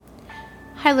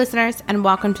Hi, listeners, and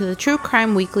welcome to the True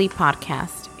Crime Weekly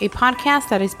podcast, a podcast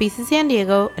that is based in San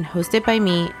Diego and hosted by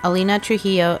me, Alina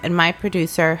Trujillo, and my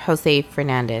producer, Jose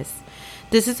Fernandez.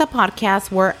 This is a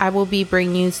podcast where I will be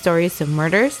bringing you stories of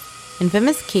murders,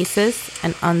 infamous cases,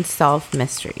 and unsolved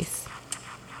mysteries.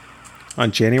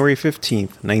 On January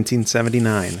 15th,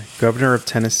 1979, Governor of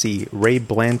Tennessee Ray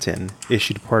Blanton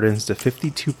issued pardons to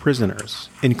 52 prisoners,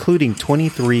 including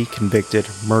 23 convicted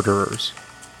murderers.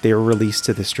 They were released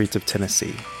to the streets of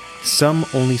Tennessee, some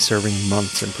only serving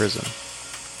months in prison.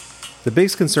 The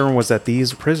biggest concern was that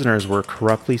these prisoners were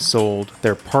corruptly sold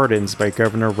their pardons by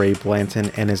Governor Ray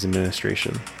Blanton and his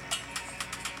administration.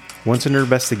 Once under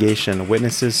investigation,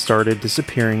 witnesses started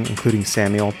disappearing, including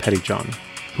Samuel Pettyjohn,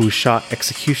 who was shot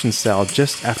execution style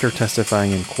just after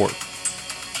testifying in court.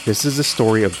 This is the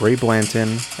story of Ray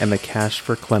Blanton and the Cash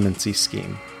for Clemency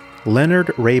scheme.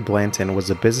 Leonard Ray Blanton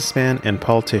was a businessman and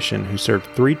politician who served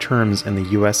 3 terms in the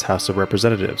U.S. House of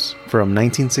Representatives from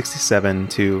 1967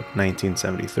 to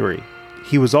 1973.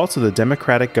 He was also the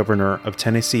Democratic governor of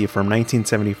Tennessee from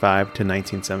 1975 to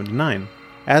 1979.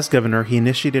 As governor, he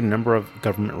initiated a number of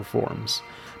government reforms.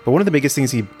 But one of the biggest things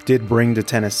he did bring to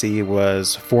Tennessee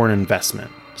was foreign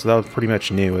investment. So that was pretty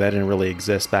much new. That didn't really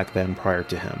exist back then prior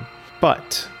to him.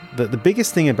 But the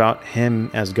biggest thing about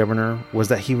him as governor was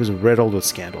that he was riddled with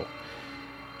scandal.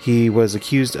 He was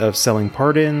accused of selling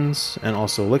pardons and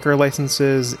also liquor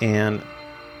licenses and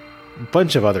a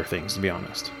bunch of other things, to be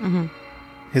honest. Mm-hmm.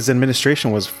 His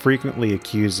administration was frequently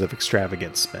accused of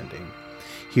extravagant spending.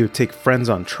 He would take friends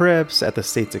on trips at the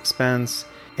state's expense,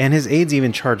 and his aides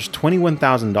even charged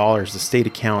 $21,000 to state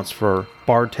accounts for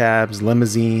bar tabs,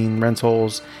 limousine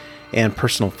rentals, and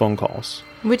personal phone calls.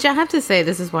 Which I have to say,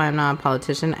 this is why I'm not a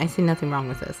politician. I see nothing wrong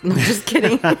with this. No, just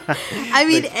kidding. I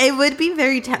mean, it would be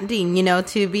very tempting,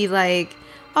 to be like,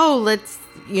 oh, let's,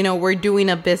 we're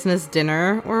doing a business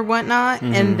dinner or whatnot.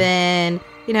 Mm-hmm. And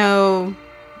then,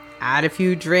 add a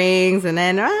few drinks and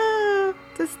then,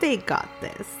 the state got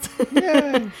this.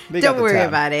 Yeah, don't worry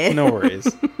about it. No worries.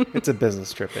 It's a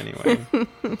business trip anyway.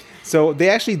 So they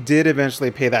actually did eventually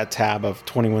pay that tab of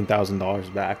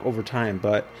 $21,000 back over time.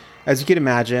 But as you can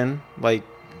imagine,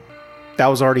 that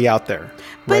was already out there,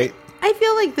 right? But I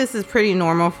feel like this is pretty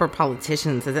normal for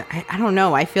politicians. I don't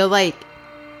know. I feel like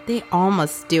they all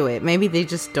must do it. Maybe they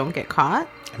just don't get caught.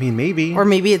 I mean, maybe. Or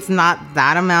maybe it's not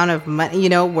that amount of money,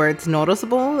 where it's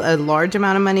noticeable. A large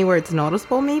amount of money where it's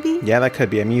noticeable, maybe? Yeah, that could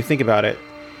be. I mean, you think about it.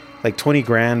 Like 20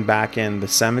 grand back in the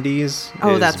 70s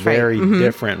that's very right. Mm-hmm.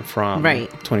 different from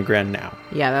 20 grand now.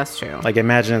 Yeah, that's true.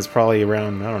 Imagine it's probably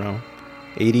around, I don't know,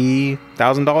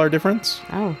 $80,000 difference.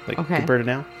 Oh, okay. Compared to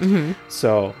now. Mm-hmm.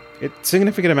 So it's a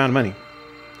significant amount of money.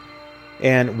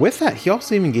 And with that, he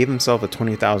also even gave himself a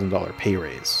 $20,000 pay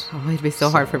raise. Oh, it'd be so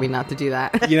hard for me not to do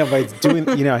that. By doing,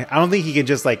 I don't think he could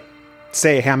just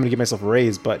say, hey, I'm going to give myself a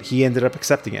raise, but he ended up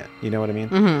accepting it. You know what I mean?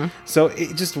 Mm-hmm. So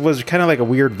it just was kind of like a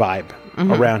weird vibe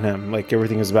around him.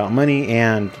 Everything was about money,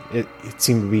 and it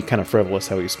seemed to be kind of frivolous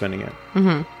how he was spending it.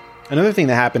 Mm-hmm. Another thing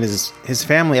that happened is his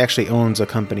family actually owns a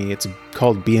company. It's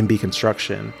called B&B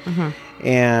Construction. Mm-hmm.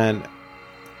 And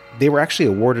they were actually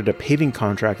awarded a paving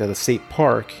contract at the state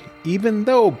park, even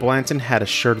though Blanton had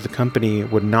assured the company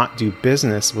would not do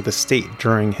business with the state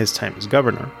during his time as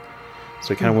governor. So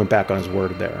he kind of went back on his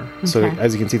word there. Okay. So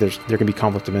as you can see, there can be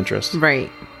conflict of interest.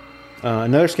 Right.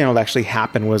 Another scandal that actually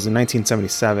happened was in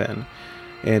 1977.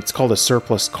 It's called a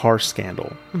surplus car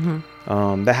scandal.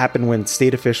 Mm-hmm. That happened when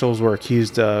state officials were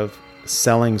accused of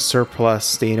selling surplus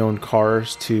state-owned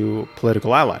cars to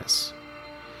political allies.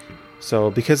 So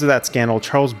because of that scandal,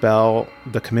 Charles Bell,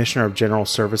 the Commissioner of General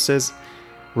Services,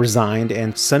 resigned,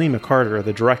 and Sonny McCarter,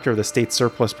 the director of the state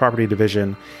surplus property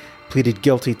division, pleaded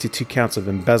guilty to 2 counts of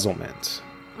embezzlement.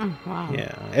 Oh, wow.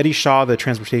 Yeah. Eddie Shaw, the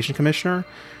transportation commissioner,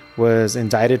 was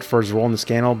indicted for his role in the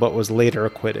scandal, but was later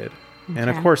acquitted. Okay. And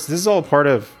of course, this is all part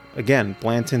of, again,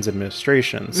 Blanton's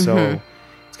administration. So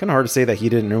it's kind of hard to say that he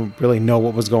didn't really know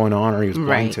what was going on or he was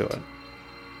blind to it.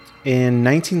 In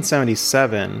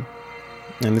 1977,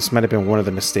 and this might have been one of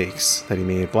the mistakes that he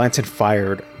made, Blanton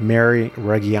fired Mary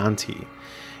Reggianti.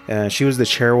 She was the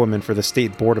chairwoman for the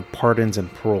State Board of Pardons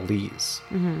and Parolees.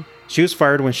 Mm-hmm. She was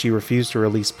fired when she refused to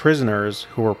release prisoners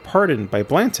who were pardoned by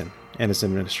Blanton and his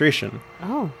administration.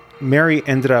 Oh. Mary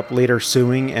ended up later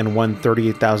suing and won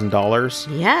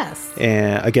 $38,000. Yes.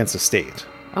 Against the state.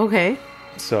 Okay.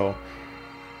 So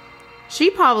she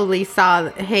probably saw,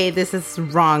 hey, this is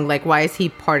wrong. Why is he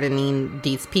pardoning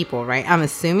these people, right? I'm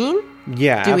assuming.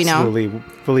 Yeah, Do absolutely. We know?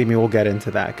 Believe me, we'll get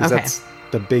into that because that's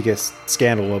the biggest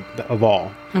scandal of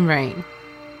all. Right.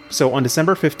 So on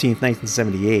December 15th,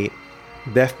 1978,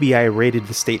 the FBI raided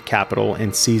the state capitol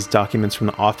and seized documents from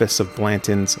the office of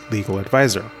Blanton's legal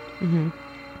advisor,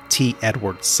 T.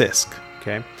 Edward Sisk.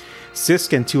 Okay,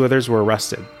 Sisk and 2 others were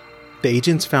arrested. The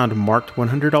agents found marked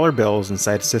 $100 bills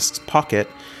inside Sisk's pocket.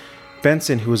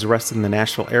 Benson, who was arrested in the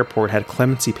Nashville airport, had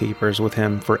clemency papers with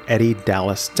him for Eddie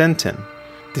Dallas Denton.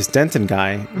 This Denton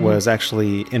guy was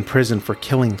actually in prison for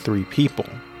killing 3 people.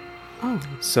 Oh.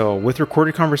 So, with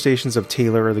recorded conversations of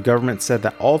Taylor, the government said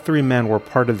that all 3 men were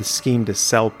part of the scheme to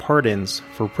sell pardons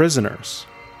for prisoners.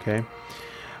 Okay.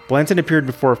 Blanton appeared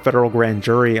before a federal grand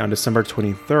jury on December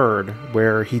 23rd,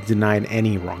 where he denied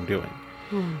any wrongdoing.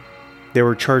 They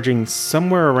were charging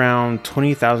somewhere around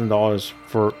 $20,000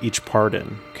 for each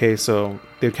pardon. Okay, so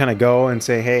they'd kind of go and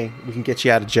say, hey, we can get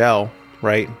you out of jail,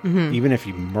 right? Even if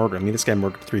you murder. I mean, this guy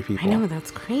murdered 3 people. I know,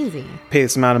 that's crazy. Pay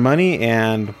this amount of money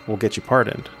and we'll get you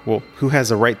pardoned. Well, who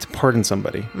has a right to pardon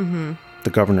somebody? The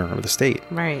governor of the state.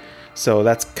 Right. So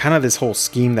that's kind of this whole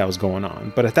scheme that was going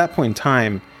on. But at that point in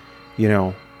time, you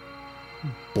know,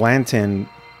 Blanton,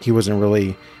 he wasn't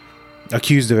really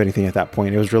accused of anything at that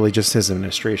point. It was really just his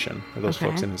administration, or those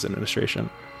folks in his administration.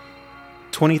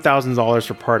 $20,000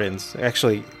 for pardons.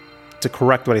 Actually, to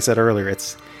correct what I said earlier,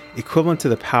 it's equivalent to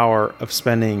the power of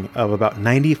spending of about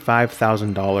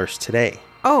 $95,000 today.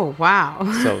 Oh, wow.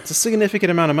 So it's a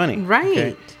significant amount of money. Right.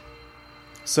 Okay?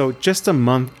 So just a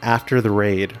month after the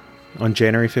raid, on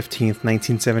January 15th,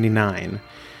 1979,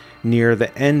 near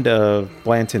the end of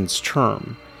Blanton's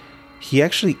term, he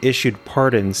actually issued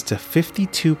pardons to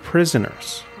 52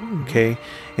 prisoners, okay,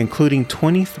 including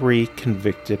 23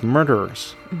 convicted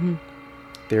murderers.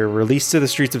 They were released to the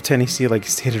streets of Tennessee, like I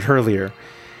stated earlier,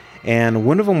 and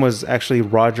one of them was actually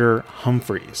Roger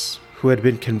Humphreys, who had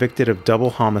been convicted of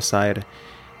double homicide,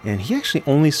 and he actually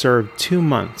only served 2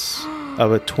 months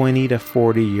of a 20 to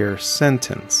 40 year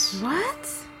sentence. What?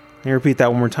 Let me repeat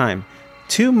that one more time.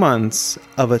 2 months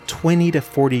of a 20 to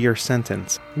 40 year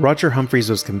sentence. Roger Humphreys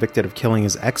was convicted of killing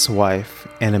his ex-wife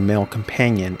and a male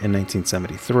companion in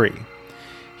 1973.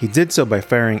 He did so by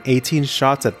firing 18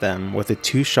 shots at them with a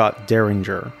 2-shot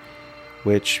Derringer,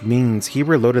 which means he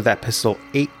reloaded that pistol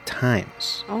 8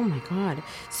 times. Oh my God.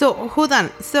 So, hold on.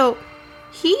 So,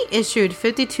 he issued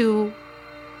 52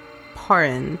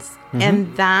 pardons,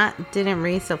 and that didn't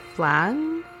raise a flag?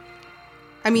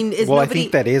 I mean, is well, nobody... I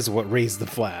think that is what raised the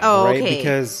flag, Oh, right? okay.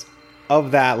 Because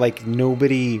of that, like,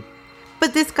 nobody...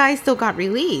 But this guy still got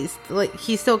released. Like,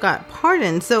 he still got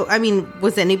pardoned. So, I mean,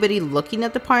 was anybody looking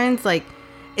at the pardons? Like,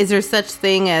 is there such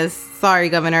thing as, sorry,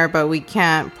 governor, but we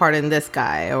can't pardon this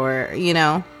guy? Or, you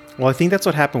know? Well, I think that's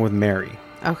what happened with Mary.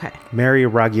 Okay. Mary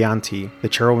Raggianti, the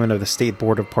chairwoman of the State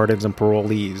Board of Pardons and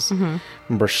Parolees.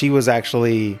 Remember, she was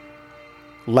actually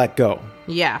let go.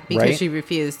 Yeah, because right? she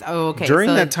refused. Oh, okay. During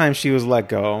so, that time she was let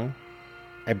go,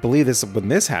 I believe this when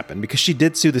this happened, because she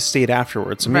did sue the state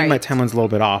afterwards. So maybe my Right. timeline's a little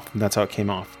bit off, and that's how it came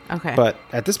off. Okay. But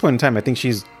at this point in time, I think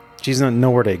she's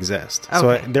nowhere to exist.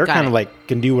 So Okay, they're got kind of it. like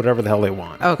can do whatever the hell they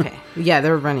want. Okay. Yeah,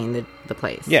 they're running the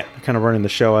place. Yeah, they're kind of running the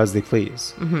show as they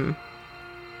please.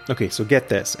 Okay, so get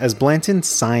this. As Blanton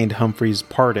signed Humphrey's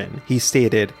pardon, he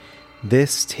stated,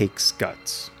 "This takes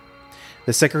guts."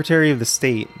 The Secretary of the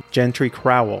State, Gentry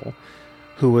Crowell,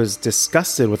 who was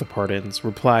disgusted with the pardons,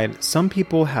 replied, "Some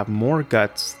people have more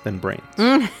guts than brains."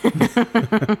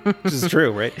 Which is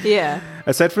true, right? Yeah.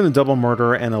 Aside from the double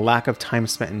murder and the lack of time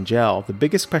spent in jail, the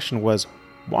biggest question was,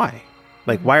 why?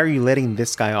 Like, why are you letting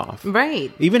this guy off?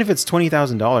 Right. Even if it's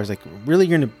 $20,000, like, really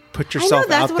you're going to put I yourself know,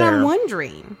 that's out what there I'm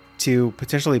wondering. to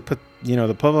potentially put,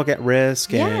 the public at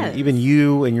risk Yes. and even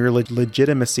you and your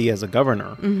legitimacy as a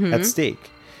governor at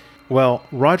stake. Well,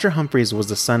 Roger Humphreys was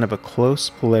the son of a close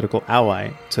political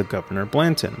ally to Governor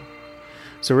Blanton.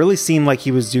 So it really seemed like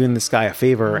he was doing this guy a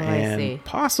favor Oh, I see. and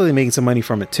possibly making some money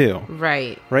from it too.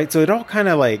 Right. Right? So it all kind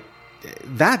of like,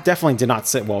 that definitely did not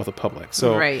sit well with the public.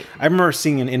 So Right. I remember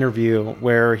seeing an interview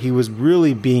where he was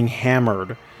really being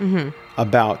hammered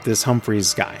about this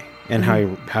Humphreys guy and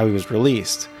how he was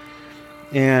released.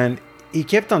 And he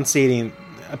kept on stating,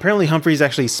 apparently Humphreys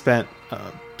actually spent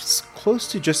close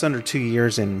to just under 2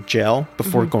 years in jail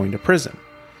before going to prison.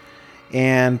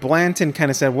 And Blanton kind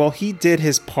of said, well, he did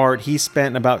his part. He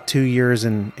spent about 2 years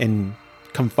in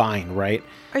confined, right?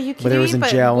 Are you kidding Whether it was me? in But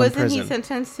jail and wasn't prison. he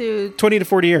sentenced to 20 to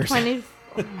 40 years. 20?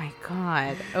 Oh my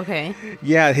God. Okay.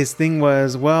 Yeah, his thing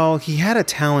was, well, he had a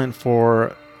talent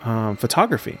for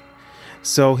photography.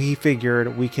 So he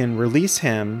figured we can release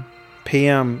him, pay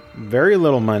him very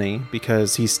little money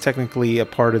because he's technically a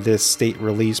part of this state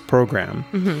release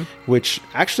program, which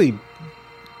actually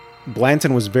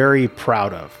Blanton was very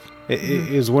proud of.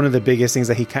 It was one of the biggest things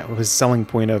that he kind of was selling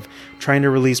point of trying to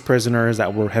release prisoners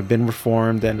that have been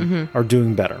reformed and are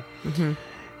doing better.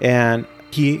 And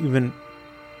he even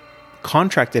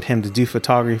contracted him to do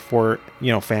photography for,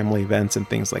 family events and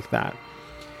things like that.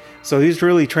 So he's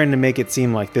really trying to make it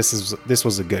seem like this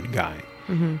was a good guy.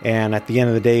 And at the end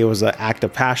of the day, it was an act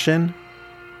of passion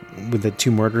with the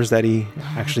 2 murders that he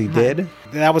actually did.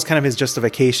 That was kind of his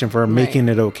justification for making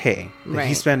it okay. Right.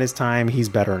 He spent his time, he's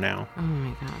better now. Oh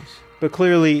my gosh. But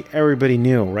clearly everybody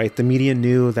knew, right? The media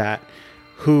knew that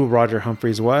who Roger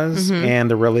Humphreys was and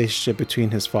the relationship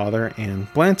between his father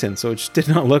and Blanton. So it just did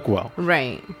not look well.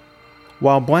 Right.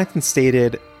 While Blanton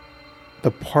stated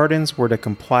the pardons were to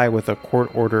comply with a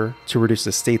court order to reduce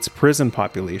the state's prison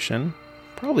population,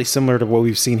 probably similar to what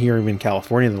we've seen here in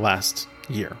California the last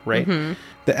year, right?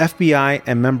 The FBI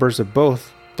and members of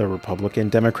both the Republican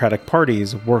and Democratic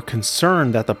parties were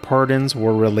concerned that the pardons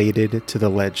were related to the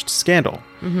alleged scandal,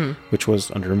 which was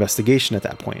under investigation at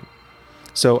that point.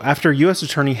 So after U.S.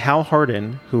 Attorney Hal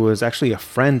Hardin, who was actually a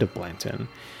friend of Blanton,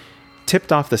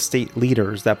 tipped off the state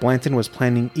leaders that Blanton was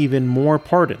planning even more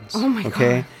pardons. Oh my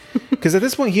God. Because at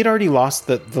this point, he'd already lost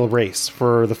the race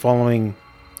for the following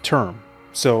term.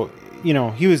 So,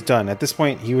 he was done. At this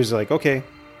point, he was like, okay,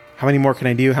 how many more can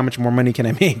I do? How much more money can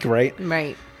I make, right?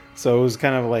 Right. So it was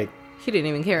kind of like... He didn't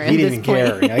even care. He didn't even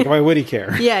care. Like, why would he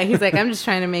care? Yeah, he's like, I'm just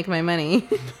trying to make my money.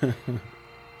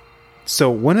 So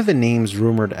one of the names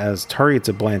rumored as targets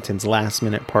of Blanton's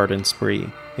last-minute pardon spree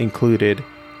included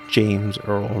James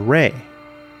Earl Ray.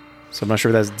 So I'm not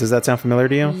sure does that sound familiar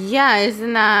to you? Yeah,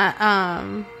 isn't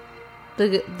that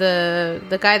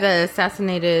the guy that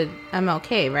assassinated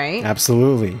MLK, right?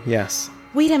 Absolutely, yes.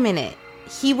 Wait a minute.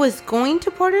 He was going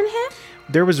to pardon him?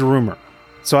 There was a rumor.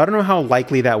 So I don't know how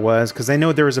likely that was, because I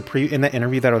know there was in that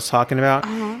interview that I was talking about,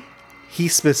 he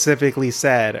specifically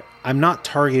said, I'm not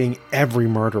targeting every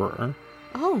murderer.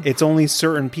 Oh. It's only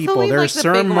certain people. So there are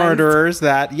certain murderers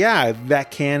that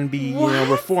can be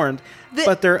reformed.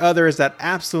 But there are others that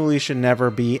absolutely should never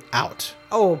be out.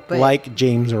 Oh, but... Like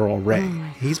James Earl Ray.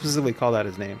 He specifically called out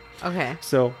his name. Okay.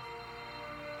 So,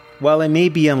 while it may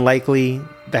be unlikely,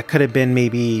 that could have been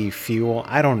maybe fuel.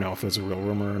 I don't know if it was a real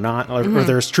rumor or not, or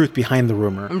there's truth behind the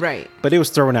rumor. Right. But it was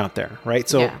thrown out there, right?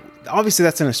 So, obviously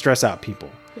that's going to stress out people.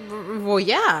 Well,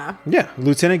 yeah. Yeah.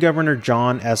 Lieutenant Governor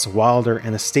John S. Wilder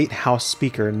and the State House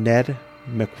Speaker Ned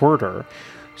McWhirter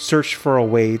searched for a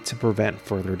way to prevent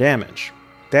further damage.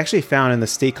 They actually found in the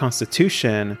state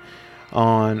constitution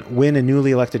on when a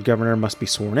newly elected governor must be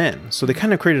sworn in. So they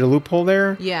kind of created a loophole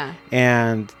there. Yeah.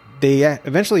 And they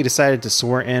eventually decided to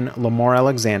swear in Lamar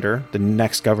Alexander, the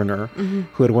next governor,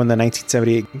 who had won the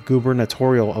 1978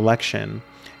 gubernatorial election,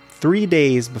 3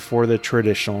 days before the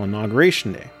traditional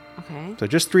inauguration day. Okay. So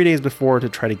just 3 days before to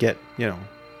try to get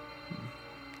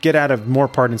out of more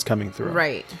pardons coming through.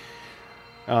 Right.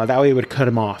 That way it would cut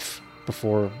him off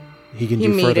before he can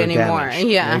do further damage.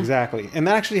 Yeah, exactly. And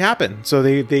that actually happened. So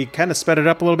they kind of sped it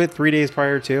up a little bit 3 days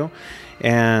prior to.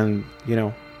 And,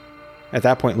 at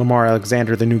that point, Lamar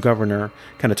Alexander, the new governor,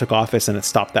 kind of took office and it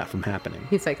stopped that from happening.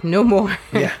 He's like, no more.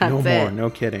 Yeah, no more. No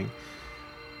kidding.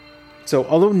 So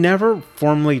although never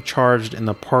formally charged in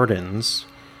the pardons,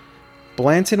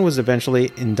 Blanton was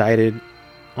eventually indicted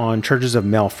on charges of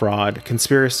mail fraud,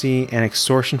 conspiracy, and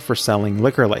extortion for selling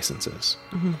liquor licenses.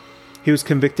 He was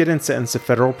convicted and sentenced to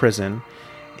federal prison,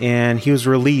 and he was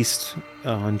released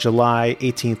on July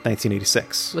 18th,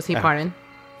 1986. Was he pardoned?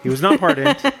 He was not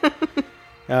pardoned.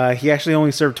 He actually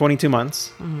only served 22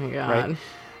 months. Oh, my God. Right?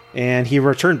 And he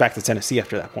returned back to Tennessee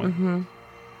after that point.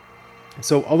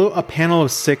 So, although a panel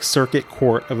of Sixth Circuit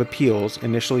Court of Appeals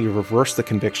initially reversed the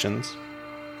convictions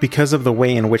because of the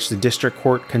way in which the district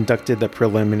court conducted the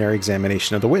preliminary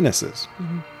examination of the witnesses,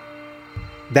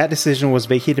 that decision was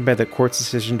vacated by the court's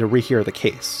decision to rehear the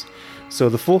case. So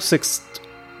the full Sixth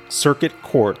Circuit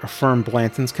Court affirmed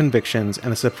Blanton's convictions,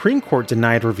 and the Supreme Court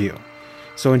denied review.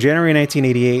 So in January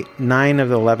 1988, 9 of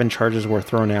the 11 charges were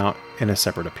thrown out in a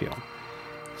separate appeal.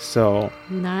 So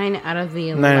 9 out of the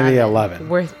 11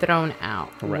 were thrown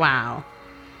out. Right. Wow.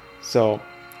 So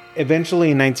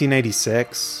eventually in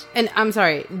 1996... And I'm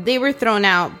sorry, they were thrown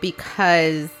out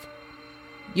because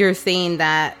you're saying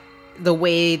that the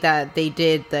way that they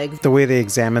did the way they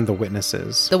examined the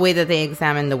witnesses.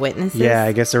 Yeah,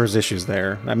 I guess there was issues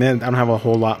there. I mean, I don't have a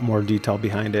whole lot more detail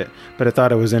behind it, but I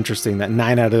thought it was interesting that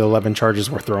 9 out of the 11 charges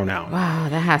were thrown out. Wow,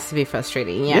 that has to be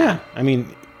frustrating. Yeah. I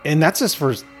mean, and that's just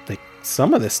for like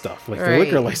some of this stuff, like the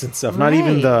liquor license stuff, not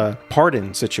even the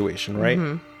pardon situation,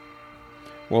 right?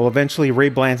 Well, eventually Ray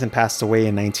Blanton passed away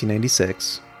in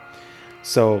 1996.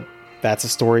 So that's a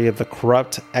story of the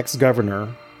corrupt ex-governor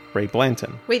Ray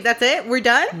Blanton. Wait, that's it? We're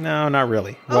done? No, not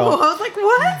really. Well, I was like,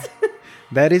 what?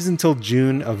 That is until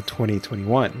June of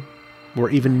 2021, where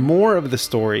even more of the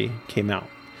story came out.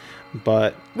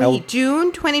 But Wait,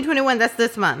 June 2021, that's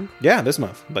this month. yeah, this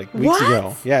month, like weeks What?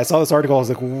 ago. Yeah, I saw this article. I was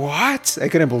like, what? I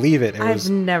couldn't believe it. It I've was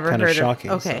never kind heard of of-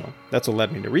 shocking. okay. So that's what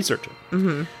led me to research it.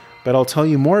 Mm-hmm. But I'll tell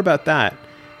you more about that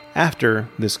after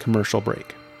this commercial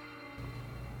break.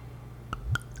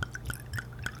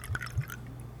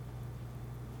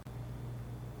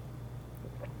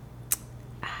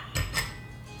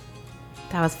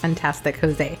 That was fantastic,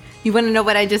 Jose. You want to know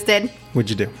what I just did? What'd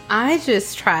you do? I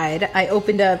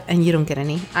opened up, and you don't get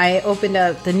any. I opened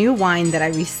up the new wine that I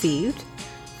received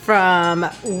from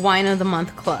Wine of the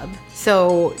Month Club.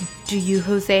 So, do you,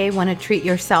 Jose, want to treat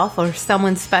yourself or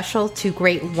someone special to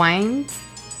great wines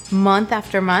month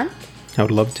after month? I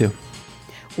would love to.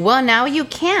 Well, now you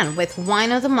can with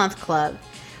Wine of the Month Club.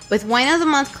 With Wine of the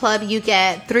Month Club, you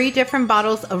get 3 different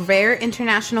bottles of rare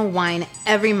international wine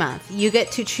every month. You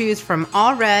get to choose from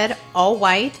all red, all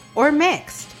white, or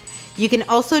mixed. You can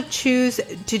also choose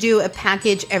to do a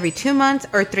package every 2 months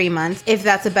or 3 months if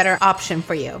that's a better option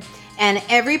for you. And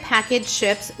every package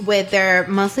ships with their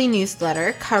monthly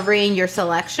newsletter covering your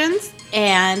selections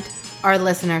and our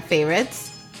listener favorites.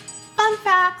 Fun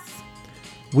facts.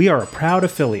 We are a proud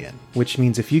affiliate, which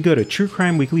means if you go to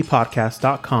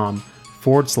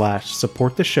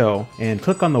truecrimeweeklypodcast.com/support the show and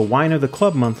click on the Wine of the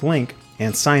Club month link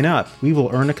and sign up, we will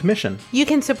earn a commission. You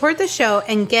can support the show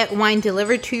and get wine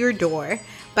delivered to your door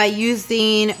by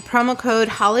using promo code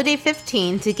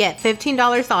HOLIDAY15 to get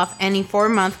 $15 off any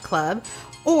 4-month club,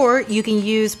 or you can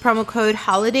use promo code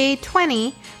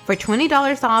HOLIDAY20 for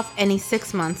 $20 off any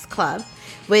 6 months club,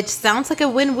 which sounds like a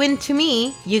win-win to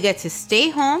me. You get to stay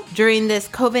home during this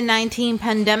COVID-19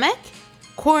 pandemic,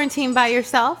 quarantine by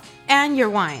yourself, and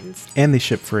your wines. And they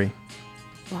ship free.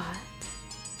 What?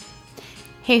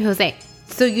 Hey, Jose.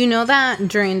 So you know that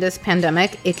during this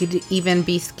pandemic, it could even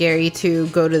be scary to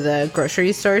go to the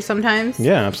grocery store sometimes?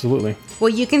 Yeah, absolutely. Well,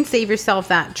 you can save yourself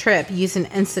that trip using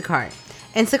Instacart.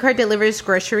 Instacart delivers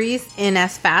groceries in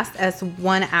as fast as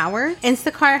 1 hour.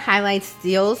 Instacart highlights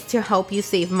deals to help you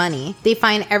save money. They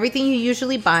find everything you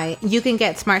usually buy. You can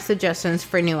get smart suggestions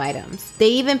for new items. They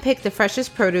even pick the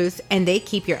freshest produce, and they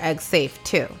keep your eggs safe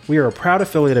too. We are a proud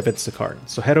affiliate of Instacart,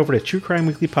 so head over to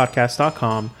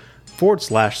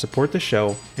truecrimeweeklypodcast.com/support the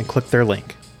show and click their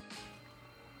link.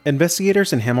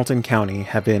 Investigators in Hamilton County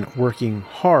have been working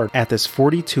hard at this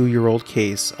 42-year-old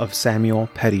case of Samuel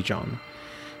Pettyjohn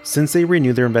since they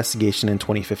renewed their investigation in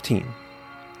 2015.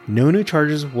 No new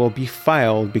charges will be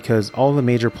filed because all the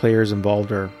major players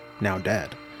involved are now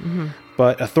dead.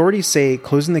 But authorities say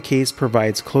closing the case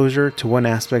provides closure to one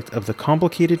aspect of the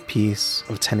complicated piece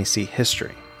of Tennessee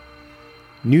history.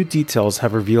 New details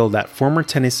have revealed that former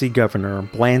Tennessee Governor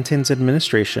Blanton's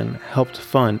administration helped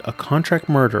fund a contract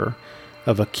murder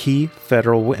of a key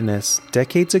federal witness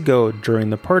decades ago during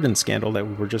the pardon scandal that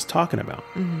we were just talking about.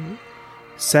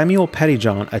 Samuel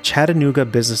Pettyjohn, a Chattanooga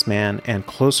businessman and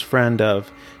close friend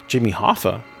of Jimmy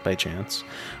Hoffa, by chance,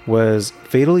 was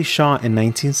fatally shot in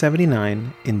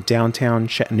 1979 in downtown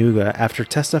Chattanooga after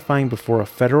testifying before a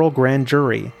federal grand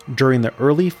jury during the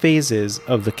early phases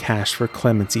of the Cash for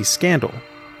Clemency scandal.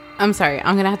 I'm sorry,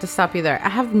 I'm going to have to stop you there. I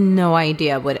have no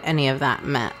idea what any of that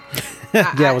meant.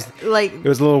 Yeah, it like,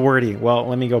 was a little wordy. Well,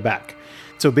 let me go back.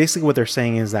 So basically what they're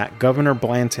saying is that Governor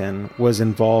Blanton was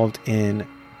involved in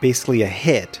basically a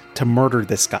hit to murder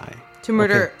this guy. to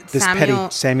murder Samuel.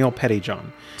 Samuel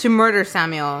Pettyjohn. To murder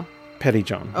Samuel.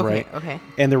 Pettyjohn, Okay, right? okay.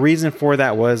 And the reason for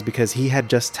that was because he had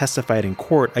just testified in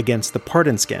court against the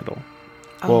pardon scandal.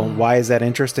 Well, why is that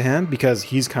interest to him? Because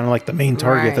he's kind of like the main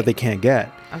target Right. that they can't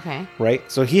get, Okay. right?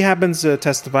 So he happens to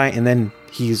testify, and then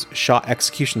he's shot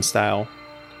execution style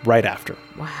right after.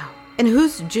 Wow. And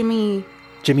who's Jimmy?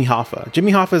 Jimmy Hoffa.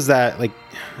 Jimmy Hoffa is that, like,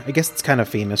 I guess it's kind of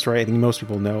famous, right? I think most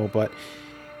people know, but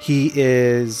he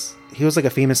was like a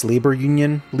famous labor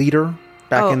union leader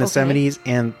back in the okay. 70s,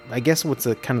 and I guess what's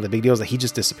kind of the big deal is that he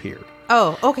just disappeared.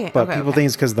 Oh, okay. But okay, people okay. think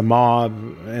it's because the mob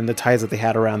and the ties that they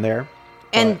had around there.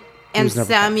 And But he was never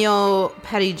caught. Samuel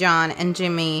Pettyjohn and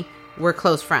Jimmy were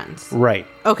close friends. Right.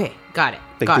 Okay, got it.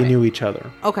 Like got they it. knew each other.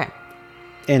 Okay.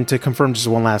 And to confirm just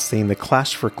one last thing, the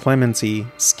Cash for Clemency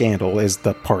scandal is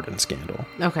the pardon scandal.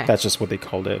 Okay. That's just what they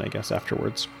called it, I guess,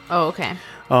 afterwards. Oh, okay.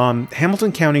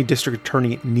 Hamilton County District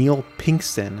Attorney Neil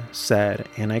Pinkston said,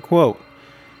 and I quote,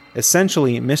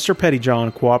 "Essentially, Mr.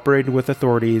 Pettyjohn cooperated with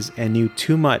authorities and knew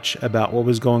too much about what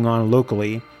was going on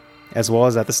locally, as well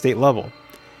as at the state level.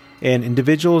 And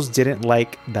individuals didn't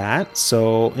like that,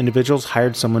 so individuals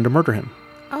hired someone to murder him.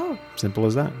 Oh, Simple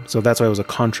as that. So that's why it was a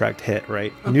contract hit,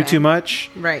 right? He knew Okay. too much.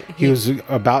 right. He was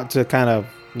about to kind of,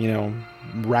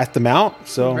 rat them out.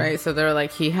 So right. So they're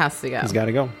like, he has to go. he's got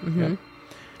to go. Yep.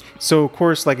 So, of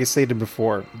course, like I stated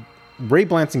before, Ray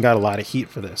Blanton got a lot of heat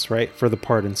for this, right? For the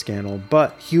pardon scandal,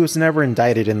 but he was never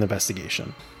indicted in the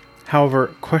investigation.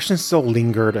 However, questions still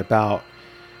lingered about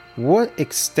what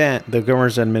extent the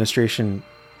governor's administration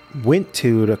went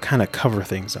to kind of cover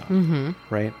things up,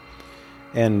 right?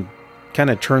 And kind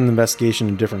of turn the investigation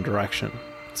in a different direction.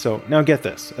 So now get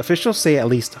this. Officials say at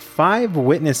least 5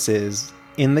 witnesses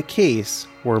in the case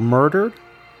were murdered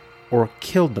or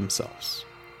killed themselves.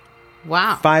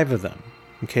 Wow. 5 of them.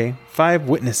 Okay? 5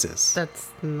 witnesses.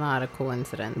 That's not a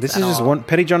coincidence. This is just one.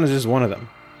 Pettyjohn is just one of them.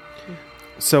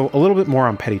 So a little bit more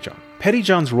on Pettyjohn.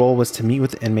 Pettyjohn's role was to meet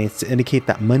with inmates to indicate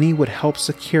that money would help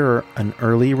secure an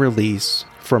early release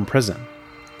from prison.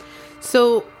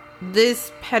 So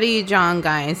this Pettyjohn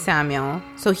guy, Samuel,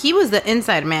 so he was the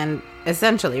inside man,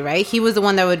 essentially, right? He was the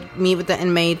one that would meet with the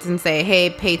inmates and say, hey,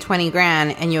 pay 20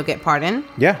 grand and you'll get pardoned?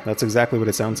 Yeah, that's exactly what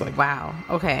it sounds like. Wow.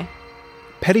 Okay.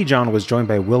 Pettyjohn was joined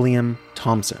by William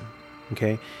Thompson,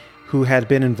 okay, who had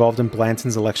been involved in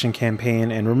Blanton's election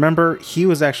campaign. And remember, he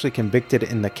was actually convicted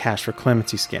in the cash for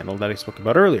clemency scandal that I spoke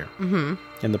about earlier, in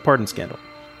the pardon scandal.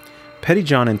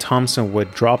 Pettyjohn and Thompson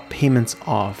would drop payments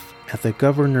off at the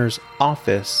governor's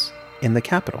office in the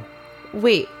capital.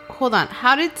 Wait, hold on.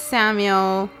 How did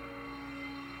Samuel,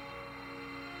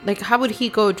 how would he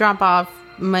go drop off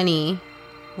money?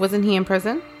 Wasn't he in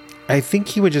prison? I think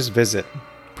he would just visit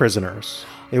prisoners.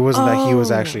 It wasn't that he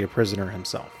was actually a prisoner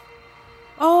himself.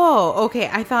 Oh, okay.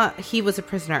 I thought he was a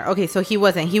prisoner. Okay, so he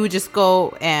wasn't. He would just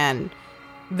go and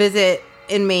visit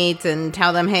inmates and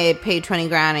tell them, hey, pay 20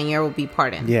 grand and you will be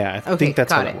pardoned. Yeah, I think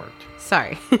that's how it worked.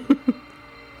 Sorry.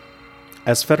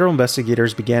 As federal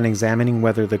investigators began examining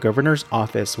whether the governor's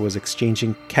office was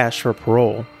exchanging cash for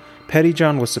parole,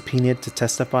 Pettyjohn was subpoenaed to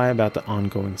testify about the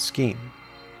ongoing scheme.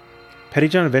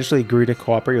 Pettyjohn eventually agreed to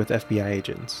cooperate with FBI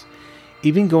agents,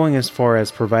 even going as far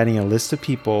as providing a list of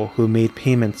people who made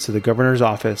payments to the governor's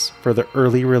office for the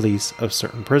early release of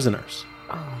certain prisoners.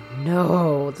 Oh,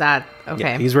 no. Okay.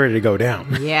 Yeah, he's ready to go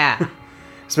down. Yeah.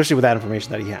 Especially with that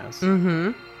information that he has.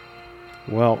 Mm-hmm.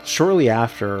 Well, shortly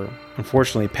after,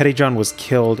 unfortunately, Pettyjohn was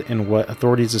killed in what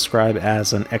authorities describe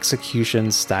as an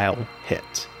execution-style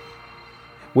hit.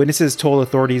 Witnesses told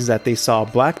authorities that they saw a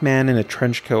black man in a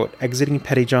trench coat exiting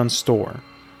Pettyjohn's store.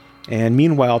 And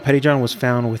meanwhile, Pettyjohn was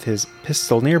found with his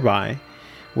pistol nearby,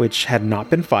 which had not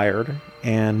been fired,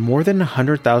 and more than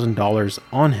 $100,000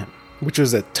 on him, which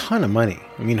was a ton of money.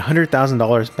 I mean,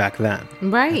 $100,000 back then.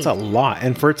 Right. That's a lot.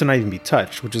 And for it to not even be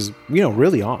touched, which is,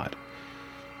 really odd.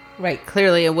 Right.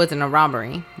 Clearly, it wasn't a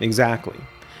robbery. Exactly.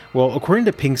 Well, according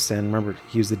to Pinkston, remember,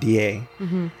 he was the DA,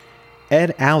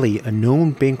 Ed Alley, a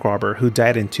known bank robber who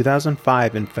died in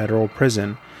 2005 in federal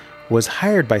prison, was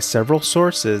hired by several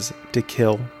sources to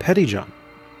kill Pettyjohn.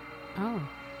 Oh.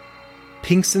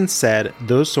 Pinkston said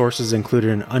those sources included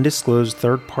an undisclosed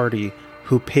third party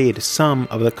who paid some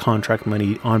of the contract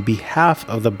money on behalf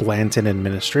of the Blanton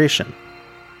administration.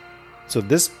 So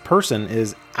this person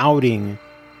is outing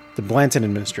the Blanton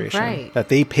administration that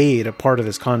they paid a part of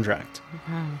this contract.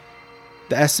 Wow.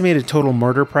 The estimated total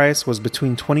murder price was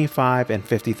between $25,000 and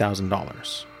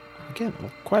 $50,000. Again,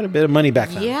 quite a bit of money back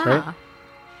then, right?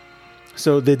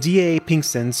 So the DA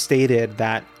Pinkston stated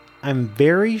that, I'm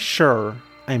very sure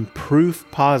I'm proof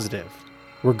positive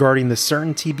regarding the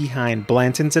certainty behind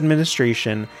Blanton's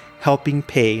administration helping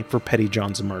pay for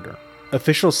Pettyjohn's murder.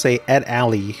 Officials say Ed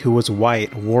Alley, who was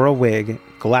white, wore a wig,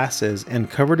 glasses, and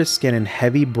covered his skin in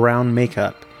heavy brown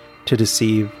makeup to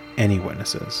deceive any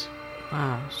witnesses.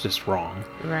 Wow. It's just wrong.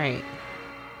 Right.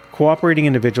 Cooperating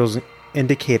individuals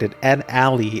indicated Ed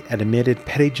Alley admitted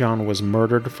Pettyjohn was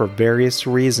murdered for various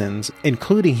reasons,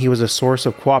 including he was a source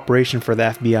of cooperation for the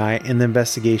FBI in the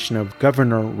investigation of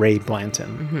Governor Ray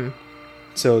Blanton.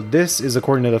 So this is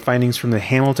according to the findings from the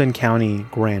Hamilton County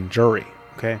grand jury.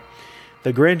 Okay,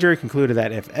 the grand jury concluded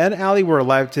that if Ed Alley were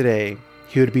alive today,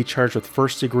 he would be charged with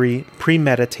first-degree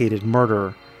premeditated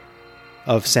murder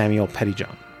of Samuel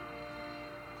Pettyjohn.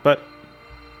 But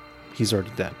he's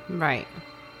already dead. Right.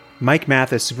 Mike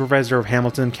Mathis, supervisor of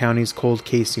Hamilton County's cold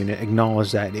case unit,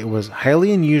 acknowledged that it was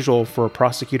highly unusual for a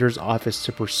prosecutor's office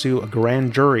to pursue a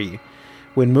grand jury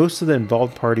when most of the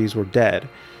involved parties were dead,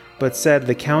 but said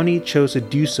the county chose to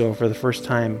do so for the first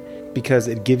time because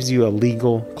it gives you a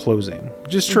legal closing.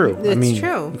 Which is true. It's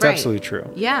true. It's absolutely true.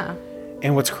 Yeah.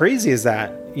 And what's crazy is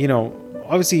that,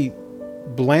 obviously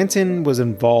Blanton was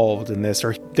involved in this,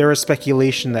 or there was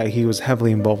speculation that he was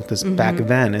heavily involved with this back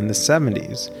then in the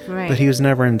 70s, but he was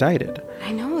never indicted.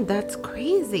 I know, that's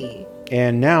crazy.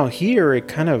 And now here it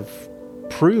kind of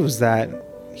proves that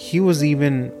he was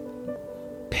even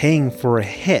paying for a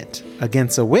hit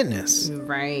against a witness.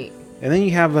 Right. And then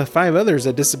you have 5 others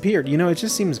that disappeared. It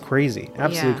just seems crazy.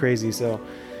 Absolutely crazy. So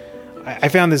I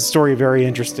found this story very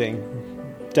interesting.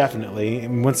 Definitely.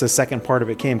 And once the second part of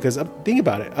it came, because think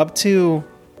about it, up to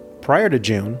prior to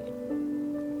June,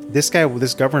 this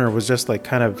governor was just like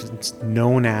kind of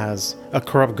known as a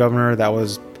corrupt governor that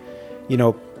was,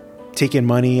 taking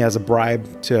money as a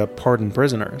bribe to pardon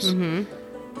prisoners. Mm-hmm.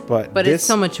 But it's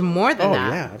so much more than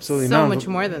that. Oh, yeah, absolutely. So much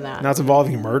more than that. Now it's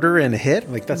involving murder and a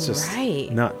hit. Like, that's just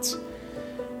nuts.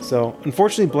 So,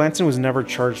 unfortunately, Blanton was never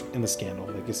charged in the scandal,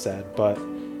 like you said. But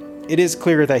it is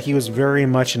clear that he was very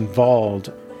much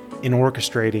involved in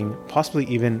orchestrating, possibly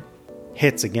even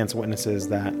hits against witnesses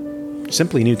that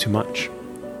simply knew too much.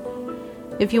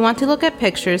 If you want to look at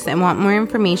pictures and want more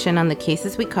information on the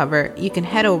cases we cover, you can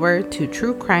head over to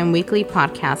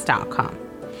truecrimeweeklypodcast.com.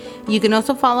 You can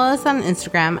also follow us on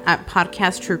Instagram at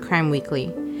Podcast True Crime Weekly.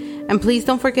 And please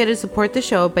don't forget to support the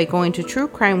show by going to True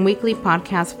Crime Weekly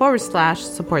Podcast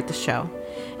 /support the show.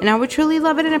 And I would truly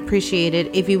love it and appreciate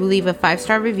it if you would leave a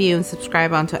 5-star review and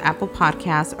subscribe onto Apple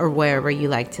Podcasts or wherever you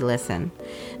like to listen.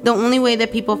 The only way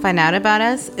that people find out about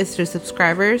us is through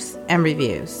subscribers and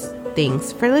reviews.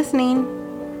 Thanks for listening.